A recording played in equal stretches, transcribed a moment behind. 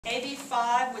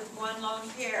AB5 with one lone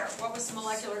pair. What was the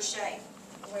molecular shape?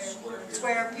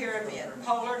 Square pyramid.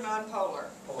 Polar, non-polar?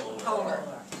 Polar.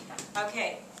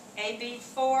 Okay.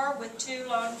 AB4 with two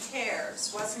lone pairs.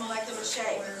 What's the molecular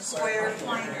shape? Square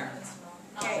planar.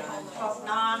 Okay.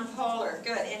 Non-polar.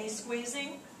 Good. Any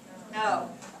squeezing?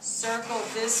 No. Circle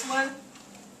this one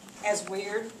as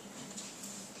weird.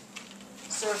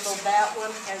 Circle that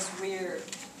one as weird.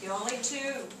 The only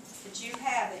two that you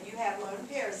have lone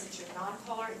pairs that you're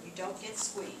non-polar and you don't get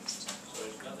squeezed. So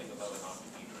there's nothing about an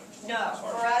octahedron? No,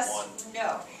 for us,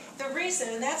 no. The reason,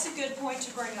 and that's a good point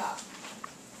to bring up.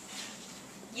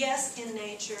 Yes, in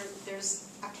nature, there's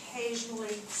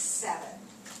occasionally 7.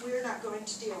 We're not going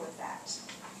to deal with that.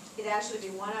 It'd actually be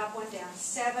 1 up, 1 down,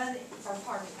 5 in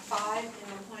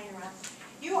the plane run.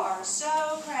 You are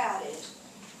so crowded,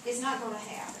 it's not going to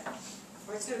happen.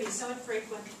 Or it's going to be so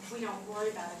infrequent, we don't worry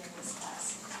about it in this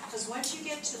class. Because once you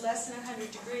get to less than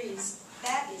 100 degrees,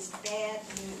 that is bad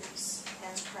news.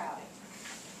 That's crowding.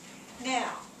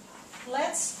 Now,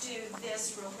 let's do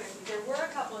this real quickly. There were a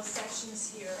couple of sections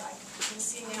here. You can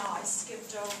see now I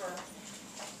skipped over.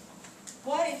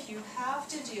 What if you have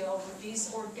to deal with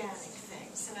these organic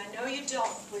things? And I know you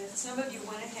dealt with, some of you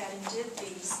went ahead and did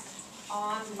these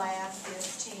on Lab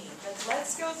 15. But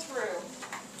let's go through.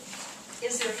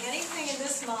 Is there anything in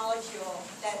this molecule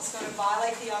that's going to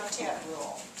violate the octet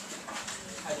rule?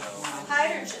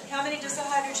 Hydrogen. How many does a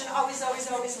hydrogen always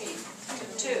need?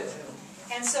 2.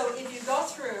 And so if you go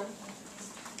through,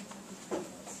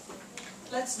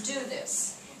 let's do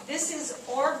this. This is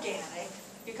organic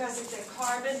because it's a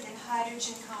carbon and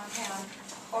hydrogen compound.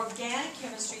 Organic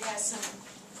chemistry has some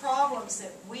problems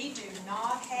that we do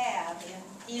not have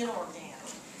in inorganic.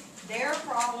 Their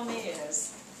problem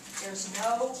is there's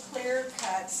no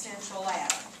clear-cut central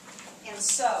atom. And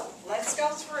so, let's go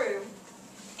through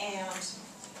and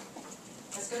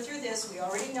let's go through this. We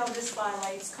already know this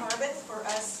violates. Carbon, for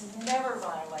us, never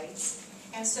violates.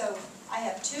 And so, I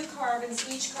have 2 carbons.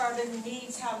 Each carbon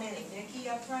needs how many? Nikki,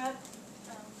 up front?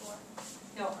 4.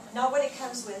 No, not what it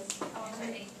comes with. Oh,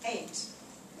 8. 8.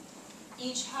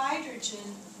 Each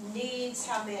hydrogen needs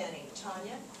how many?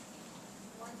 Tanya?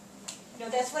 1. No,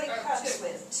 that's what it comes 2.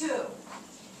 with. 2.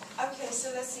 Okay,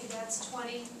 so let's see, that's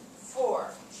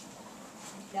 24.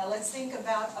 Now let's think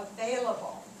about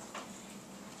available.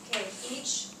 Okay,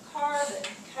 each carbon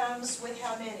comes with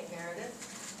how many, Meredith?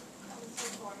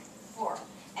 4. 4.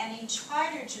 And each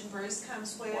hydrogen, Bruce,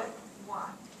 comes with 1.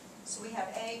 So we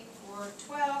have 8, 4,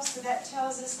 12. So that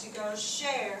tells us to go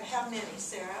share how many,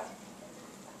 Sarah?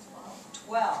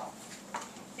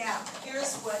 12. Now,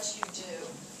 here's what you do.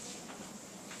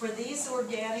 For these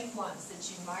organic ones that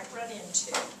you might run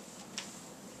into,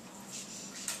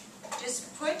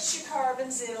 just put your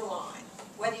carbons in a line,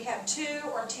 whether you have 2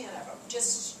 or 10 of them.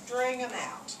 Just string them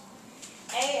out.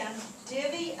 And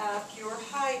divvy up your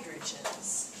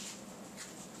hydrogens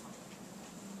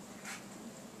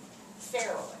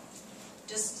fairly.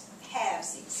 Just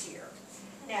halvesies here.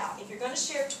 Now, if you're going to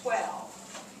share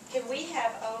 12, can we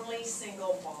have only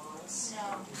single bonds?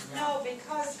 No. No,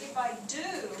 because if I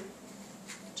do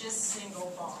just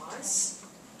single bonds,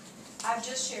 I've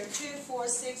just shared 2, 4,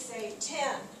 6, 8,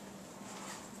 10.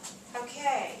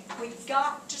 Okay, we've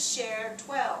got to share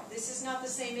 12. This is not the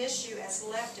same issue as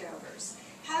leftovers.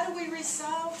 How do we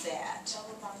resolve that?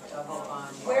 Double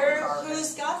bond.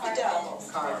 Who's got the double?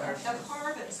 Carbon. The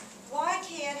carbons. Why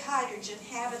can't hydrogen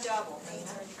have a double,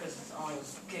 Nina? Because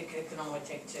it can only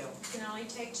take 2. It can only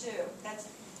take 2.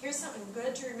 Here's something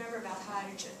good to remember about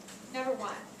hydrogen. Number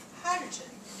 1,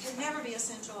 hydrogen can never be a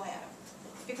central atom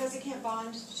because it can't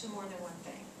bond to more than one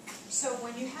thing. So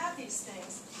when you have these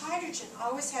things, hydrogen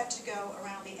always have to go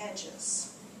around the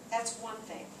edges. That's one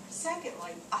thing.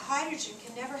 Secondly, a hydrogen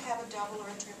can never have a double or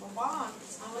a triple bond.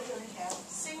 It's only going to have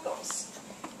singles.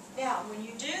 Now, when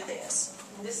you do this,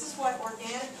 and this is what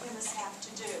organic chemists have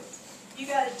to do, you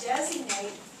got to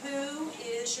designate who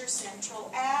is your central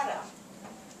atom.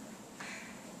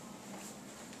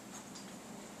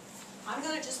 I'm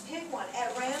going to just pick one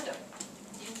at random.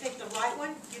 You can pick the right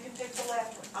one, you can pick the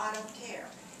left one. I don't care.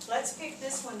 Let's pick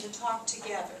this one to talk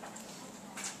together.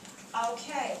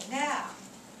 Okay, now,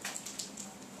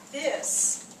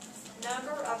 this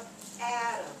number of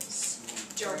atoms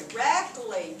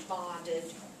directly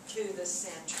bonded to the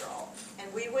central.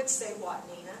 And we would say what,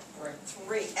 Nina?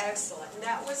 3. Excellent. And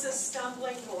that was a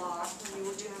stumbling block when you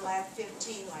were doing Lab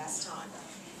 15 last time.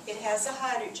 It has a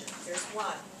hydrogen. There's 1.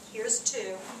 Here's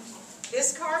 2.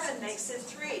 This carbon makes it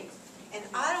 3. And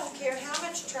I don't care how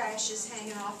much trash is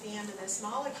hanging off the end of this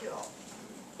molecule.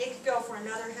 It could go for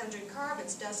another 100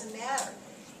 carbons, doesn't matter.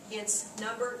 It's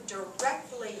number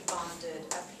directly bonded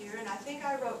up here, and I think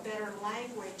I wrote better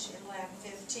language in lab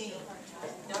 15.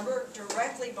 Number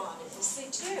directly bonded is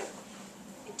C2.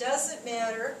 It doesn't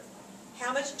matter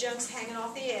how much junk's hanging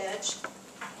off the edge.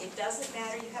 It doesn't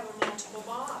matter you have a multiple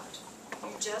bond. You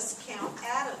just count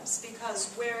atoms,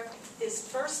 because where this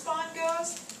first bond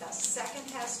goes, the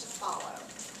second has to follow.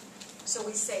 So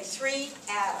we say 3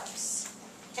 atoms.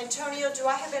 Antonio, do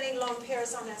I have any lone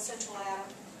pairs on that central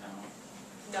atom?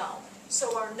 No.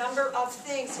 So our number of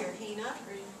things here, Hina?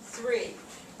 3.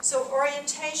 So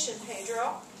orientation,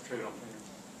 Pedro? Trigonal.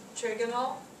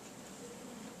 Trigonal.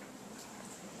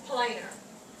 Planar.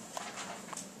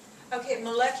 Okay,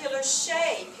 molecular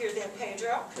shape here then,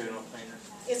 Pedro, Trigonal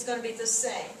planar. is going to be the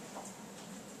same.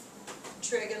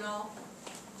 Trigonal,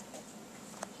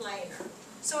 planar.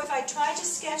 So if I tried to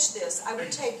sketch this, I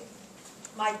would take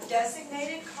my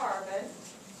designated carbon,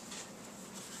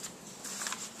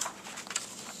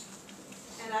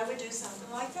 and I would do something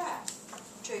like that.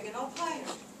 Trigonal,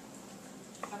 planar.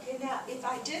 Okay, now, if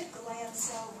I did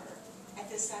glance over at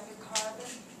this other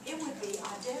carbon, it would be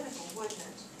identical, wouldn't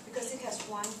it? Because it has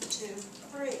 1, 2,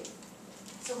 3.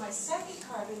 So my second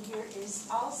carbon here is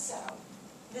also,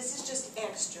 this is just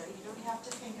extra. You don't have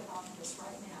to think about this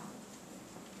right now.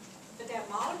 But that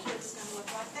molecule is going to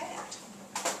look like that.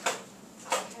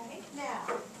 Okay, now,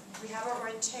 we have our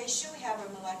orientation, we have our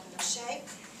molecular shape.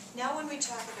 Now when we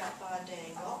talk about bond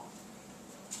angle,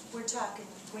 we're talking,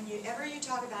 whenever you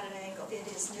talk about an angle, it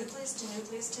is nucleus to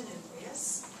nucleus to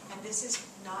nucleus. And this is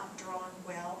not drawn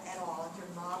well at all. If your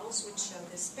models would show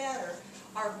this better,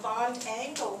 our bond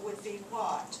angle would be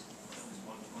what?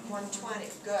 120.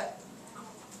 Good.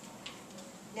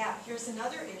 Now, here's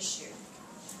another issue.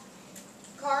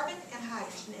 Carbon and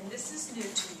hydrogen, and this is new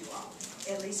to you all,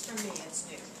 at least for me it's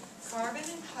new. Carbon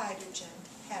and hydrogen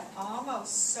have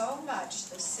almost so much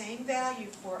the same value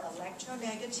for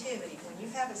electronegativity. When you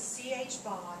have a CH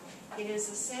bond, it is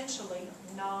essentially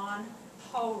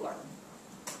non-polar.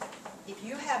 If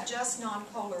you have just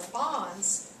nonpolar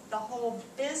bonds, the whole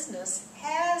business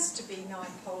has to be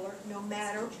nonpolar no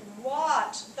matter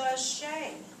what the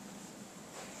shape.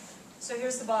 So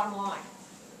here's the bottom line.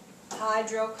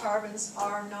 Hydrocarbons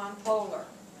are nonpolar.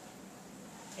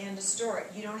 End of story.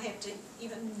 You don't have to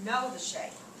even know the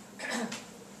shape.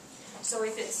 So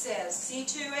if it says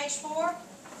C2H4,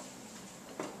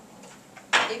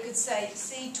 it could say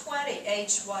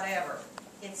C20H whatever.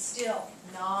 It's still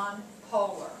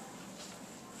nonpolar.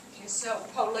 So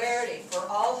polarity for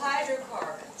all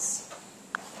hydrocarbons.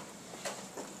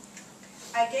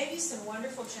 I gave you some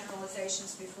wonderful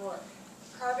generalizations before.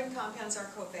 Carbon compounds are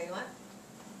covalent.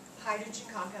 Hydrogen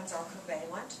compounds are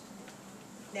covalent.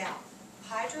 Now,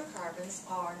 hydrocarbons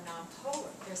are nonpolar.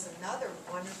 There's another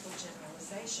wonderful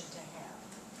generalization to have.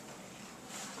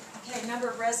 Okay, number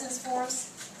of resonance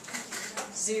forms?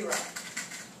 0.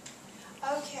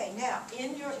 Okay, now,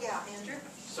 in your, yeah, Andrew?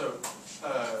 So,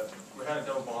 we had a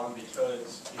double bond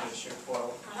because you had ship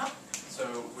 12.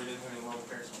 So we didn't have any lone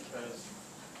pairs because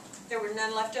There were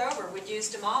none left over. We'd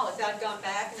used them all. If I'd gone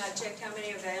back and I'd checked how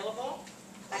many available,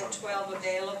 I had 12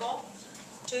 available.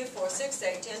 2, 4, 6,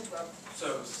 8, 10, 12.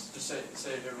 so just say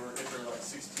if there were like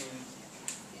 16,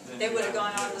 then They you would have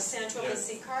had- gone on the central, Yeah. but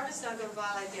see, carbon's not going to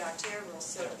violate the octave rule,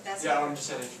 so that's Yeah, not. I'm just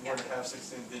saying if you were to have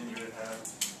 16, then you would have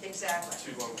Exactly,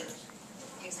 2 lone pairs.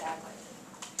 exactly.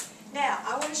 Now,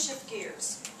 I want to shift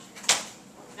gears.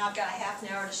 Now, I've got a half an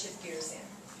hour to shift gears in.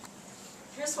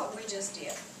 Here's what we just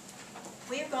did.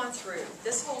 We have gone through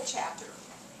this whole chapter,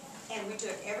 and we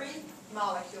took every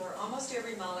molecule, or almost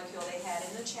every molecule they had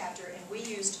in the chapter, and we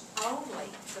used only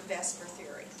the Vesper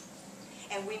theory.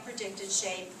 And we predicted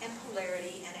shape and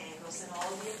polarity and angles and all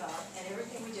of the above, and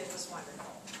everything we did was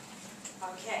wonderful.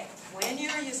 Okay, when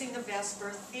you're using the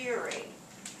Vesper theory,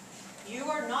 you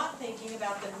are not thinking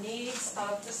about the needs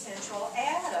of the central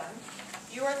atom.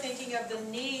 You are thinking of the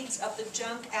needs of the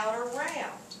junk outer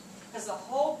round. Because the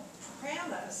whole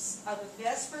premise of the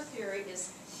Vesper theory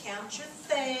is count your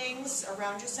things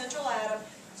around your central atom,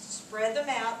 spread them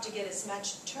out to get as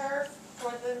much turf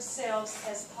for themselves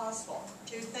as possible.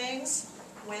 2 things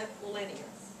went linear.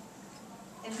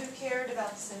 And who cared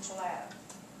about the central atom?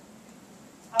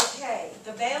 Okay,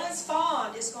 the valence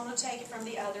bond is going to take it from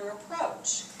the other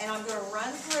approach. And I'm going to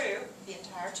run through the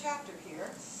entire chapter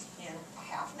here in a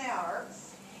half an hour.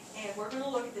 And we're going to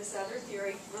look at this other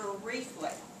theory real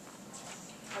briefly.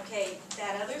 Okay,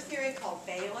 that other theory called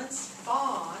valence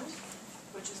bond,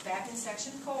 which was back in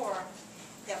section 4,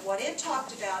 that what it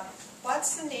talked about,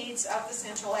 what's the needs of the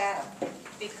central atom?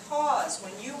 Because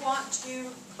when you want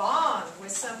to bond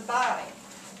with somebody,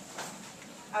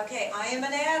 okay, I am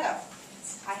an atom.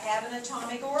 I have an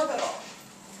atomic orbital.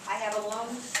 I have a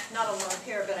lone, not a lone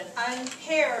pair, but an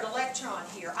unpaired electron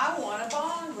here. I want to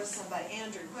bond with somebody.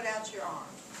 Andrew, put out your arm.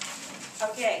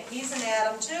 Okay, he's an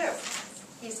atom too.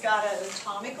 He's got an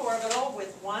atomic orbital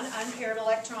with one unpaired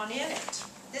electron in it.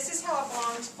 This is how a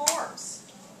bond forms.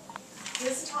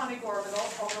 His atomic orbital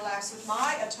overlaps with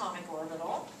my atomic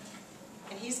orbital,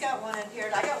 and he's got one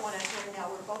unpaired, I got one unpaired, and now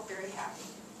we're both very happy.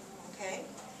 Okay?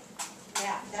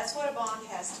 Now, that's what a bond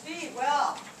has to be.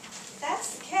 Well, if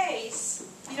that's the case,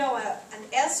 you know, an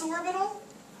s orbital,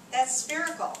 that's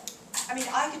spherical. I mean,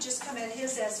 I could just come at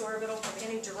his s orbital from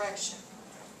any direction.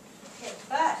 Okay,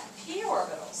 but p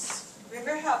orbitals,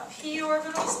 remember how p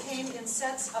orbitals came in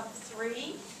sets of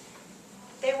 3?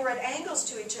 They were at angles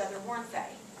to each other, weren't they?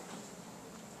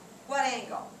 What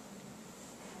angle?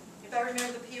 If I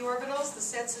remember the p orbitals, the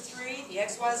sets of 3, the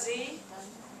x, y, z,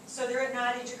 so they're at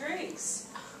 90 degrees.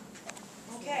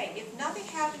 Okay, if nothing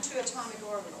happened to atomic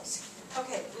orbitals,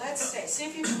 okay, let's say, see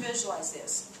if you can visualize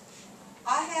this.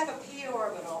 I have a p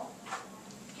orbital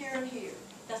here and here.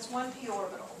 That's one p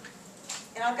orbital.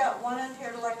 And I've got one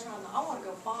unpaired electron. I want to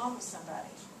go bond with somebody.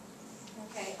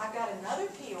 Okay, I've got another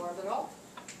p orbital,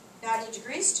 90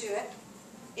 degrees to it.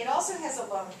 It also has a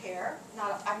lone pair,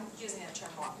 I'm using that term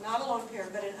wrong, not a lone pair,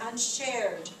 but an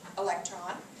unshared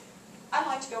electron. I'd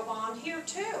like to go bond here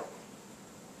too.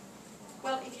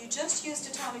 Well, if you just used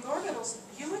atomic orbitals,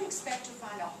 you would expect to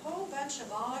find a whole bunch of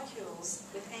molecules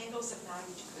with angles of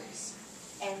 90 degrees.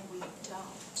 And we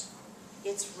don't.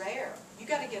 It's rare. You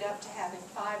got to get up to having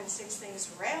 5 and 6 things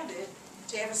around it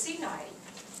to ever see 90.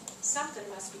 Something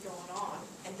must be going on,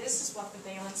 and this is what the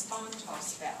valence bond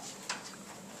talks about.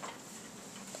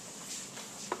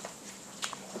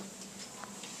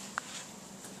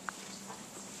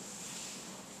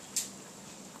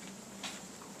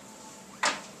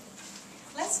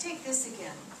 Let's take this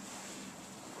again.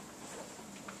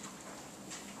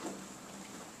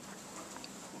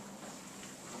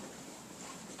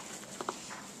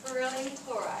 Beryllium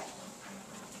chloride.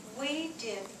 We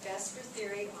did VSEPR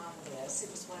theory on this.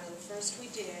 It was one of the first we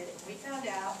did. We found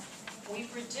out, we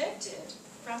predicted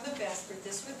from the VSEPR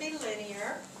this would be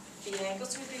linear, the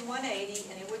angles would be 180,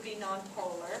 and it would be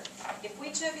nonpolar. If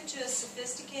we took it to a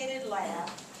sophisticated lab,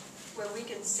 where we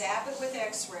can zap it with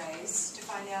x-rays to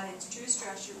find out its true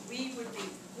structure, we would be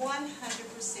 100%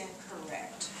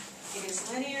 correct. It is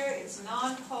linear, it's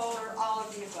nonpolar, all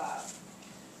of the above.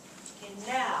 Okay,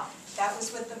 now, that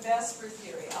was with the VSEPR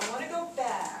theory. I want to go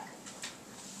back,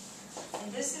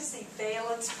 and this is the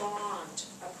valence bond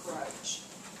approach.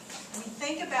 We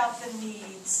think about the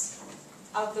needs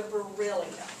of the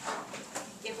beryllium.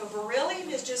 If a beryllium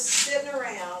is just sitting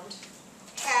around,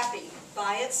 happy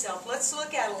by itself, let's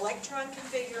look at electron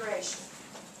configuration.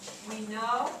 We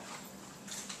know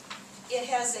it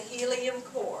has a helium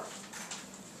core.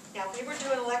 Now, if we were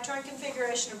doing electron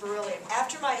configuration of beryllium,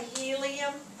 after my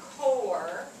helium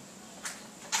core,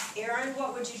 Erin,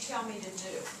 what would you tell me to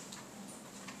do?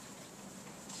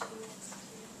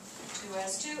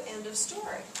 2s2, end of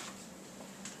story.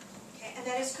 Okay, and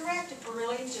that is correct if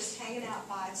beryllium is just hanging out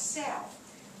by itself.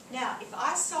 Now, if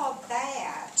I saw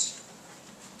that,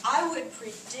 I would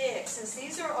predict, since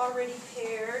these are already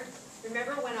paired,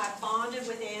 remember when I bonded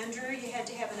with Andrew, you had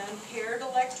to have an unpaired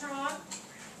electron?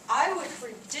 I would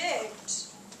predict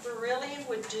beryllium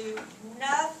would do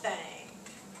nothing,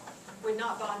 would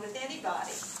not bond with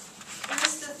anybody.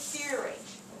 Here's the theory,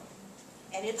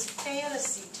 and it's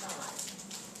fantasy time.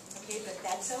 Okay, but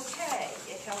that's okay.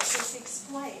 It helps us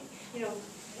explain. You know,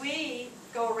 we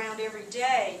go around every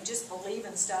day just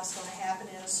believing stuff's going to happen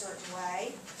in a certain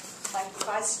way. Like if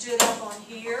I stood up on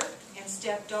here and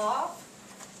stepped off,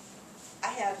 I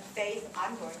have faith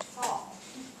I'm going to fall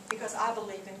because I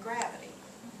believe in gravity.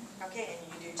 Okay,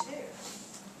 and you do too.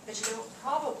 But you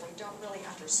probably don't really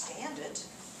understand it.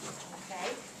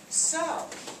 Okay, so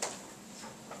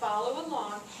follow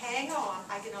along, hang on.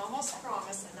 I can almost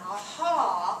promise an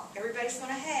aha everybody's going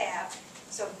to have.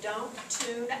 So don't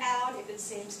tune out if it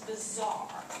seems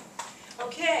bizarre.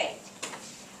 Okay.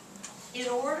 In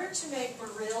order to make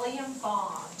beryllium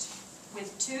bond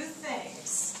with 2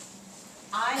 things,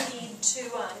 I need 2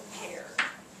 unpaired.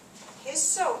 Okay,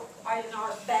 so in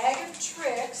our bag of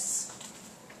tricks,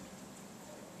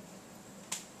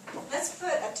 let's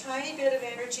put a tiny bit of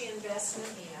energy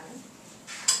investment in.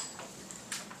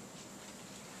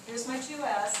 Here's my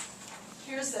 2s.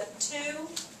 Here's a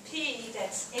 2p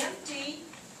that's empty,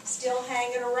 still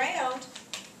hanging around.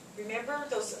 Remember,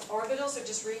 those orbitals are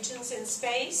just regions in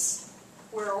space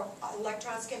where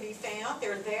electrons can be found.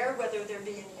 They're there whether they're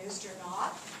being used or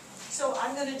not. So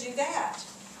I'm going to do that.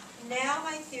 Now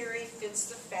my theory fits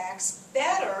the facts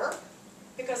better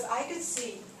because I could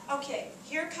see, Okay,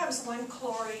 here comes one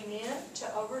chlorine in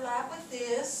to overlap with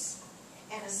this,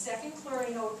 and a second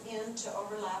chlorine in to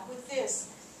overlap with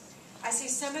this. I see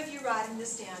some of you writing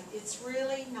this down. It's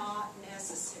really not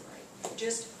necessary.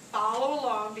 Just follow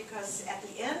along, because at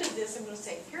the end of this I'm going to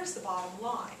say, here's the bottom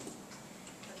line.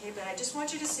 Okay, but I just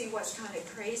want you to see what kind of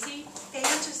crazy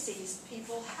fantasies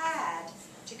people had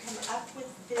to come up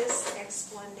with this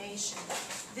explanation.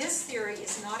 This theory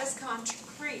is not as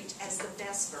concrete as the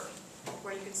VSEPR,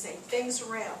 where you can say things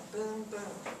around, boom,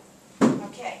 boom.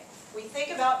 Okay, we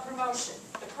think about promotion.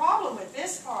 The problem with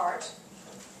this part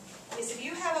is if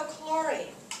you have a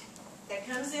chlorine that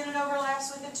comes in and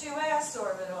overlaps with a 2s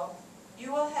orbital,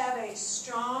 you will have a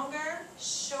stronger,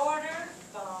 shorter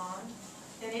bond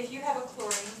than if you have a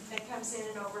chlorine that comes in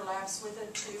and overlaps with a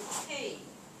 2p.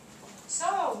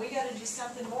 So we got to do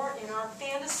something more in our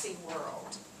fantasy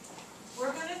world.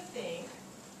 We're going to think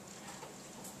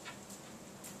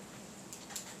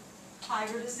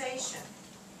hybridization.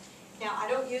 Now, I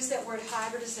don't use that word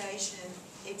hybridization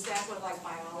exactly like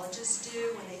biologists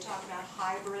do when they talk about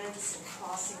hybrids and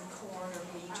crossing corn or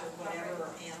wheat or whatever,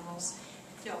 or animals.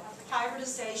 No,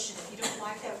 hybridization, if you don't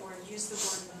like that word, use the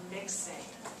word mixing.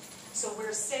 So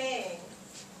we're saying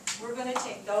we're going to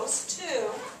take those two,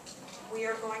 we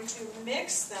are going to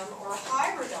mix them or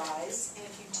hybridize, and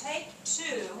if you take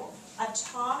two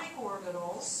atomic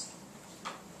orbitals,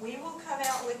 we will come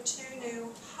out with two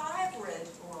new hybrid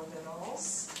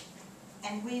orbitals,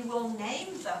 and we will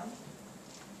name them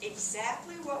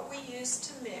exactly what we used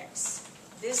to mix.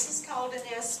 This is called an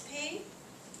SP,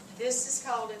 this is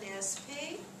called an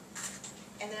SP,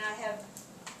 and then I have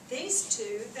these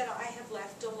two that I have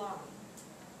left alone.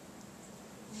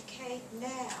 Okay,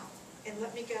 now, and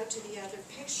let me go to the other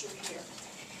picture here.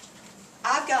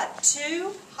 I've got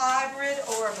two hybrid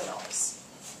orbitals.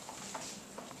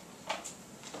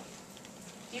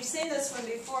 You've seen this one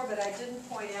before, but I didn't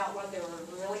point out what they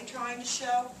were really trying to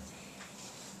show.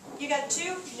 You got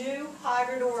two new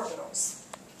hybrid orbitals.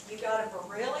 You got a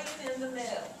beryllium in the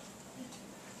middle.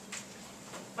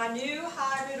 My new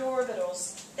hybrid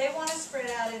orbitals, they want to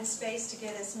spread out in space to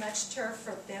get as much turf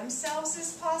for themselves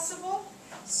as possible.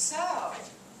 So,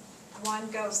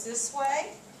 one goes this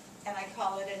way, and I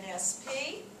call it an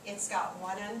SP. It's got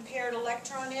one unpaired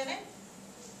electron in it.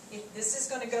 This is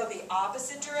going to go the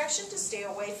opposite direction to stay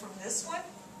away from this one.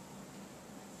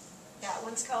 That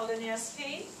one's called an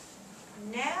SP.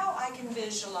 Now I can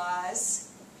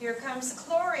visualize, here comes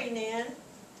chlorine in,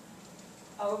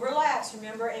 overlaps.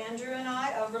 Remember Andrew and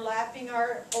I overlapping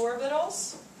our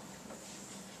orbitals?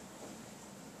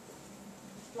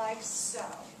 Like so.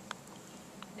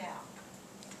 Now,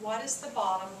 what is the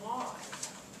bottom line?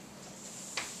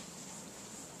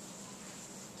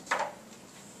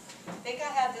 I think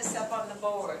I had this up on the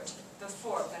board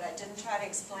before, but I didn't try to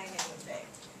explain anything.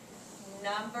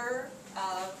 Number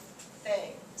of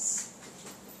things.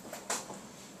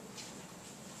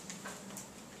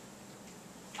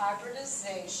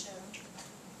 Hybridization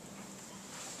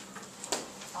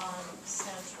on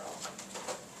central.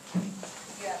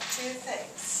 You have two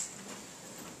things.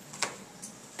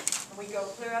 We go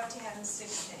clear up to having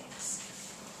 6 things.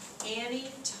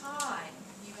 Any time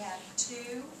you have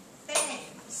two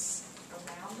things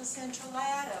around the central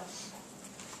atom,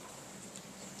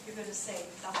 you're going to say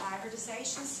the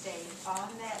hybridization state on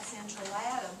that central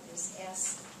atom is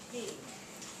sp.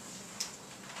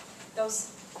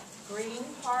 Those green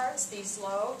parts, these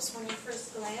lobes, when you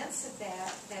first glance at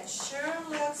that, that sure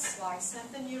looks like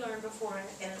something you learned before,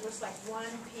 and it looks like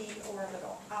 1p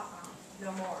orbital.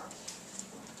 No more.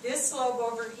 This lobe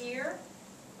over here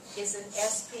is an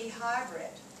sp hybrid.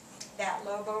 That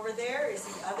lobe over there is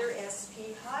the other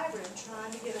sp hybrid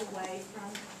trying to get away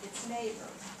from its neighbor.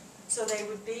 So they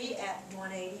would be at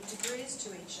 180 degrees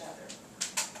to each other.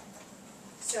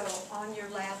 So on your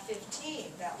lab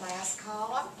 15, that last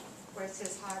column, where it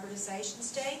says hybridization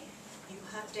state, you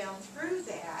hunt down through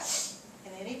that,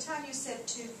 and anytime you said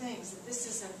two things, this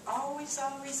is an always,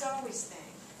 always, always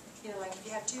thing. You know, like if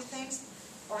you have two things,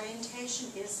 orientation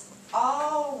is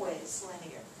always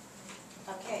linear.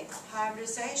 Okay,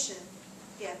 hybridization,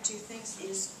 if you have two things,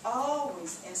 is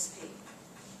always sp.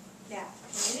 Now,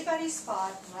 can anybody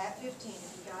spot, in lab 15,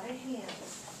 if you got it handy,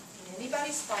 can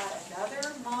anybody spot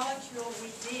another molecule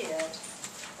we did,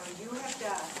 or you have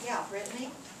done? Yeah,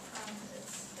 Brittany?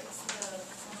 It's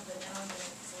one of the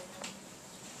elements.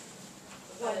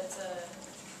 What? But it's a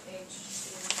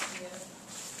H2CO.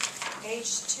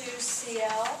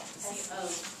 H2Cl. CO.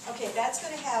 Okay, that's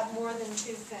going to have more than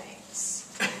two things.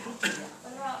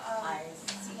 What about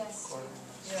CS2?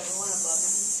 Yeah, the one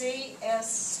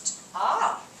CS,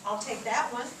 I'll take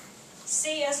that one.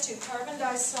 CS2, carbon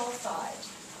disulfide.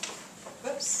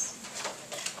 Oops.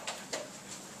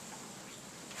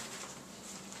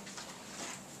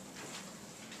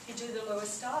 You do the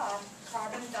Lewis dot,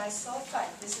 carbon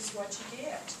disulfide, this is what you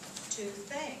get, 2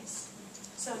 things.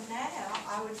 So now,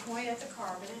 I would point at the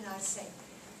carbon and I'd say,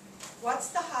 what's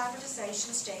the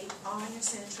hybridization state on your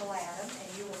central atom?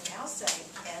 And you will now say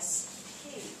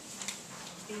sp.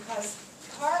 Because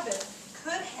carbon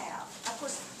could have, of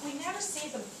course, we never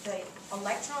see the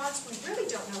electrons, we really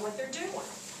don't know what they're doing.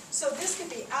 So this could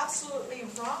be absolutely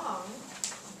wrong,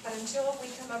 but until we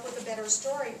come up with a better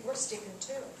story, we're sticking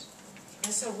to it.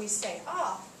 And so we say,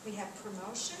 we have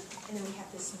promotion, and then we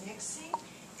have this mixing,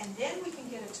 and then we can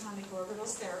get atomic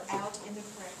orbitals that are out in the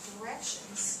correct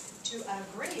directions to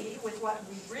agree with what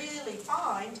we really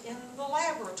find in the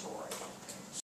laboratory.